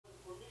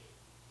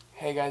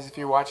Hey guys, if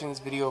you're watching this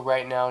video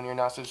right now and you're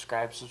not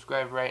subscribed,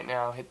 subscribe right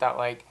now, hit that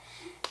like,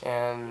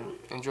 and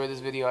enjoy this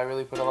video. I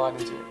really put a lot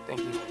into it.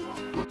 Thank you.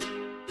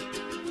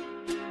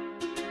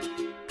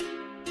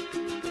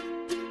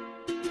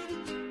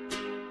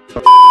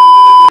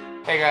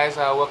 Hey guys,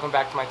 welcome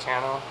back to my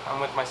channel. I'm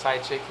with my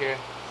side chick here.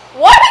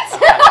 What?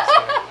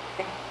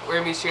 We're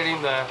going to be shooting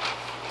the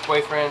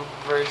boyfriend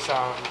versus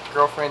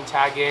girlfriend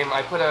tag game.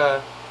 I put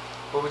a,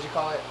 what would you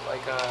call it?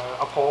 Like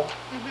a poll.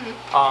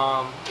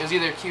 It was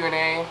either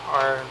Q&A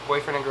or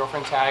boyfriend and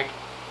girlfriend tag,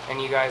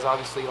 and you guys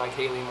obviously like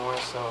Haley more,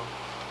 so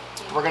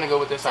we're gonna go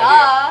with this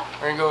idea.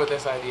 We're gonna go with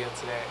this idea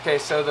today. Okay,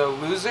 so the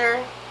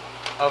loser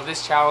of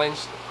this challenge,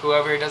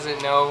 whoever doesn't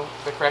know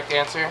the correct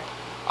answer,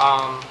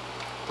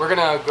 we're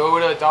gonna go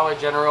to Dollar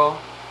General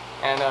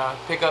and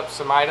pick up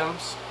some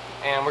items,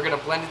 and we're gonna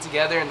blend it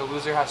together, and the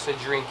loser has to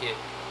drink it.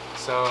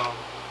 So,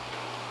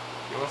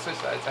 you want to switch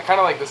sides? I kind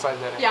of like this side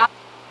better. Yeah.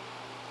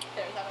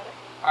 There's that better.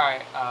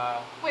 Alright,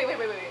 Wait.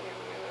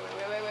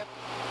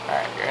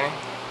 Alright, you ready?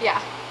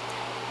 Yeah.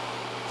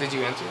 Did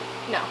you answer?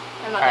 No,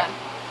 I'm not done.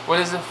 What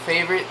is the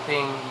favorite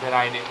thing that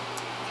I do?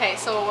 Okay,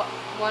 so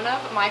one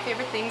of my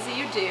favorite things that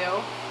you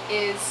do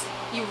is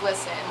you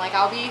listen. Like,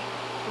 I'll be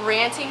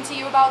ranting to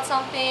you about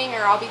something,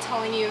 or I'll be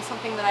telling you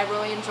something that I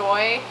really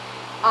enjoy.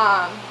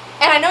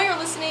 And I know you're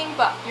listening,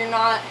 but you're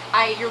not.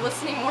 You're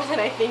listening more than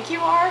I think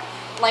you are.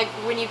 Like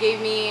when you gave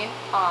me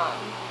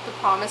the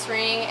promise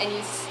ring and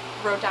you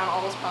wrote down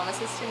all those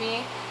promises to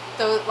me.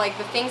 Those, like,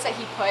 the things that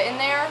he put in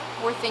there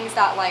were things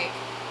that, like,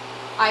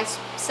 I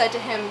said to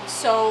him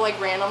so, like,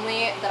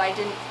 randomly that I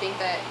didn't think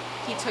that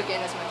he took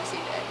in as much as he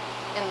did,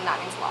 and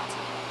that means a lot to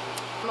me.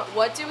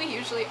 What do we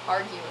usually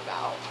argue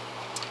about?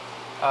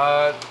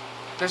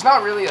 There's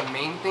not really a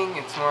main thing.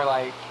 It's more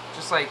like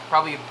just like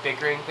probably a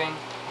bickering thing.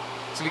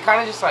 So we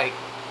kind of just like,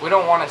 we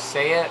don't want to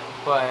say it,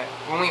 but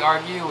when we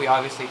argue, we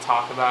obviously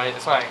talk about it.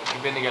 That's why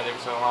we've been together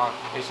for so long.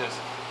 It's just,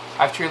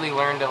 I've truly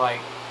learned to,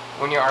 like,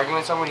 when you're arguing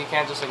with someone, you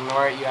can't just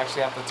ignore it. You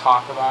actually have to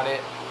talk about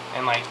it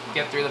and, like,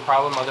 get through the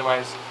problem.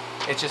 Otherwise,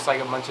 it's just like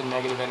a bunch of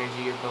negative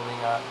energy you're building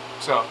up.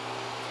 So,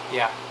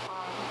 yeah.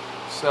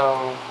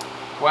 So,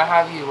 what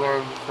have you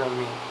learned from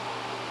me?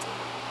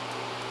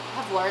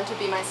 I've learned to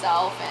be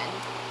myself and,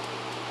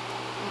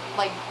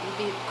 like,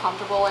 be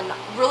comfortable and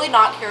really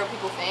not care what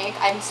people think.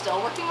 I'm still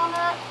working on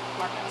that.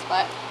 Mark knows,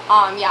 but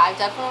yeah, I've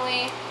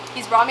definitely,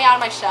 he's brought me out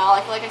of my shell.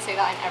 I feel like I say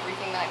that in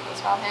everything that I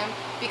post about him,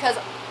 because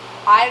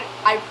I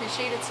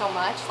appreciate it so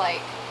much.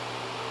 Like,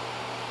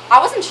 I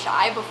wasn't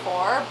shy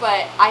before,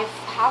 but I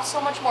have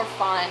so much more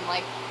fun,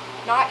 like,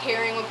 not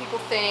caring what people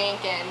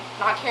think and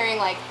not caring,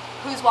 like,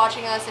 who's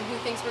watching us and who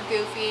thinks we're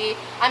goofy.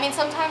 I mean,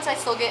 sometimes I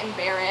still get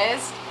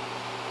embarrassed,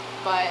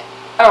 but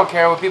I don't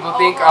care what people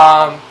think.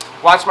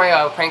 Watch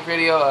my prank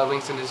video,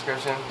 links in the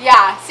description.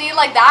 Yeah, see,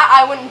 like that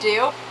I wouldn't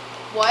do.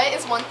 What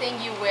is one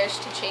thing you wish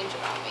to change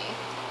about me?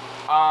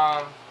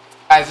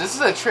 Guys, this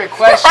is a trick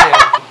question.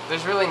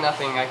 There's really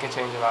nothing I can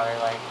change about her,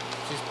 like,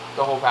 just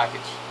the whole package.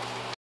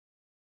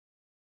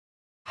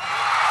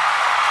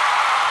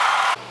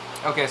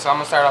 Okay, so I'm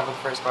gonna start off with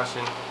the first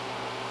question.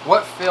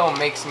 What film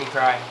makes me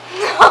cry?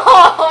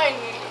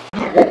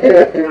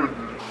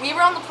 We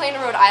were on the plane to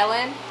Rhode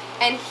Island,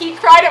 and he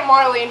cried at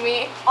Marley and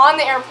me on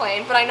the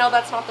airplane, but I know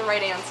that's not the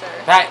right answer.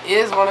 That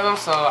is one of them,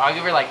 so I'll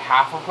give her like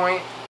half a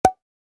point.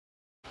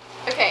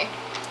 Okay.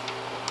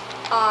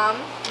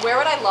 Where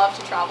would I love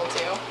to travel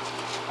to?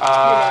 You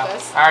know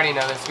this. I already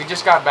know this. We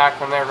just got back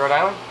from there, Rhode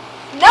Island?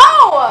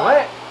 No!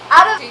 What?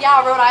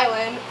 Yeah, Rhode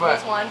Island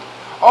was one.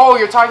 Oh,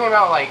 you're talking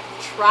about like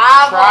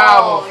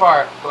travel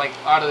far, like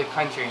out of the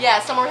country. Yeah,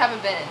 somewhere we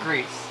haven't been.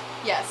 Greece.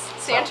 Yes,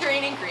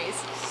 Santorini,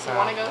 Greece. I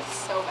want to go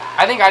so bad.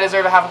 I think I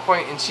deserve a half a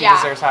point, and she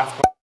deserves half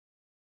a point.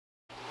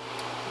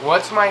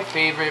 What's my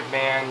favorite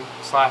band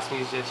 /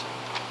 musician?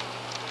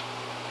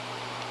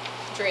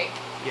 Drake.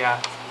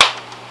 Yeah.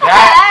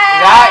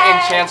 That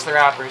and Chance the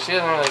Rapper. She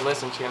doesn't really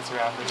listen to Chance the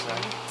Rapper, so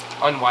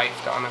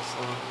unwifed,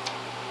 honestly.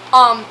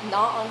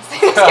 Not honestly.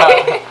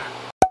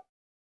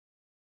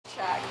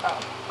 Check.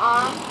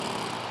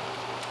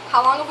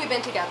 How long have we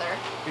been together?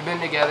 We've been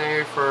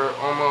together for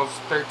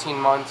almost 13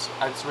 months.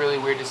 It's really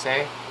weird to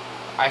say.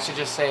 I should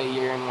just say a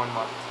year and 1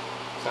 month.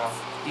 So,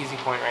 easy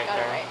point right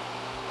there. Right.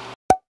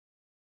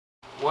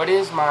 What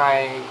is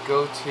my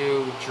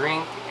go-to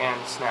drink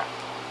and snack?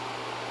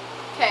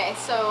 Okay,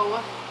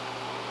 so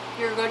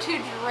your go-to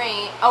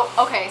drink. Oh,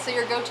 okay. So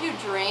your go-to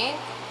drink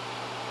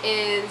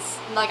is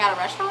like at a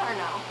restaurant or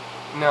no?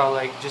 No,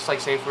 like just like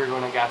say if we were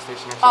going to a gas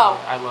station or something. Oh,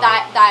 I love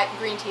that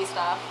green tea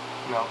stuff.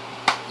 No.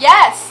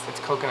 Yes. It's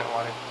coconut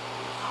water.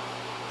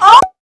 Oh.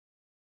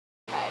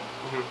 Okay.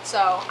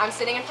 So I'm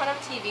sitting in front of a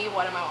TV.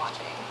 What am I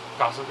watching?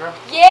 Gossip Girl.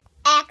 Yeah.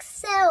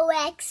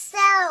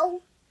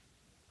 XOXO.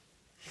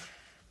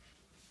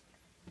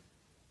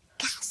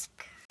 Gossip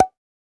Girl.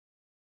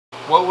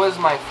 What was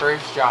my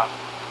first job?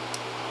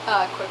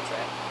 Quick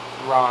Trip.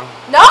 Wrong.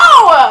 No!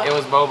 It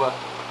was boba.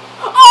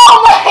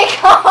 Oh my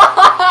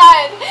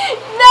god!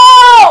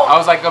 No! I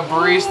was like a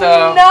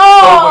barista No!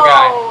 boba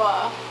guy.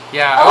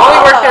 Yeah, I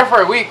only worked there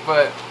for a week,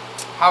 but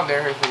how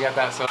dare her forget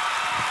that. So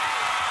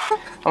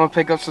I'm gonna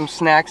pick up some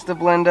snacks to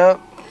blend up,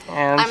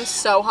 and I'm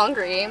so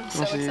hungry. I'm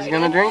so she's excited.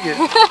 gonna drink it.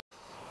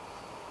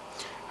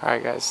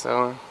 Alright guys,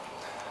 so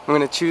I'm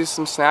gonna choose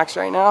some snacks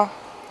right now.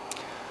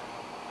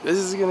 This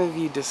is gonna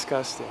be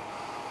disgusting.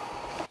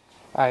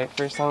 Alright,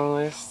 first on the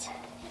list,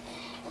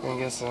 we're gonna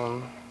get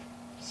some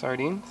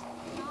sardines.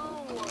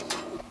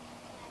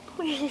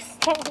 Please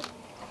don't.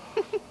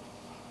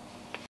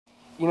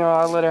 You know,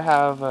 I'll let her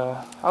have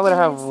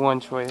one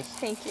choice.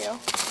 Thank you.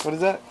 What is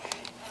that?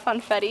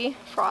 Funfetti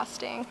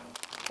frosting.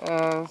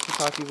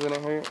 Sataki's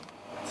wouldn't hurt.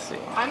 Let's see.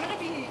 I'm gonna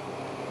be.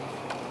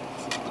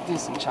 Do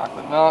some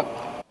chocolate milk.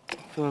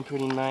 Feeling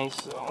pretty nice,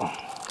 so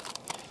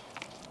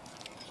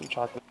some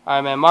chocolate.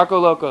 Alright, man. Marco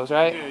Locos,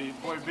 right? Yeah, your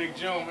boy Big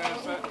Joe, man.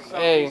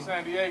 Hey.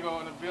 San Diego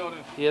in the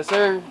building. Yes,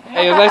 sir.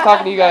 Hey, it was nice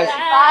talking to you guys.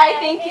 Bye.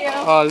 Thank you.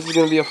 Oh, this is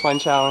gonna be a fun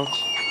challenge.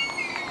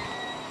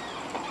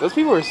 Those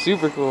people were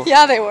super cool.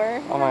 Yeah, they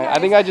were. Oh my! I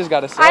think I just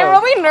got a sale. I'm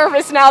really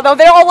nervous now, though.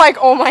 They're all like,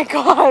 "Oh my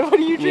God, what are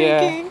you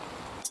drinking?" Yeah.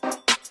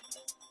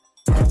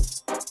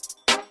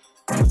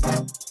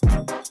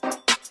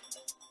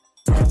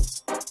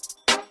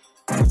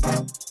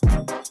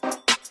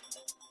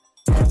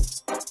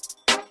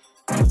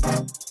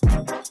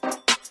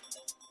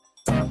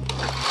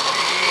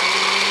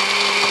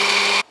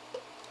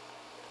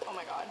 Oh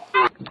my God.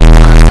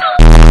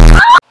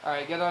 All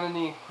right, get on a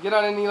knee. Get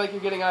on a knee like you're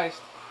getting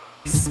iced.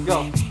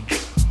 Go.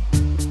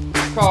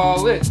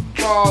 Call it.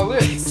 Call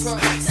it. Call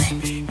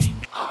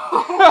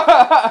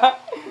it.